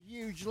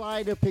Huge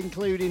lineup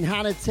including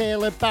Hannah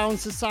Taylor,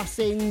 Bounce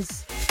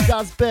Assassins,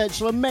 Daz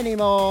Birchall and many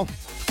more.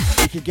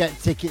 You could get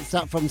tickets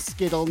up from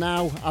Skiddle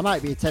now. I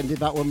might be attending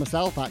that one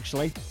myself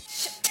actually.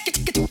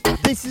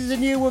 This is a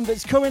new one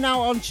that's coming out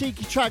on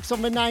Cheeky Tracks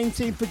on the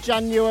 19th of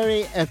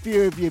January. A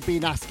few of you have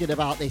been asking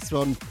about this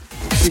one.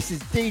 This is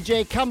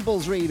DJ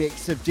Campbell's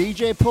remix of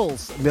DJ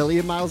Pulse, A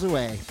Million Miles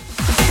Away.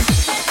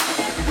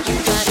 You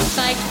gotta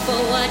fight for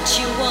what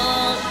you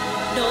want.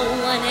 No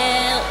one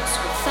else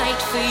will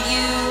fight for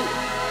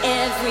you.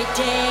 Every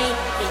day,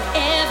 in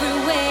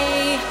every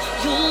way,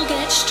 you'll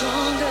get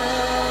stronger.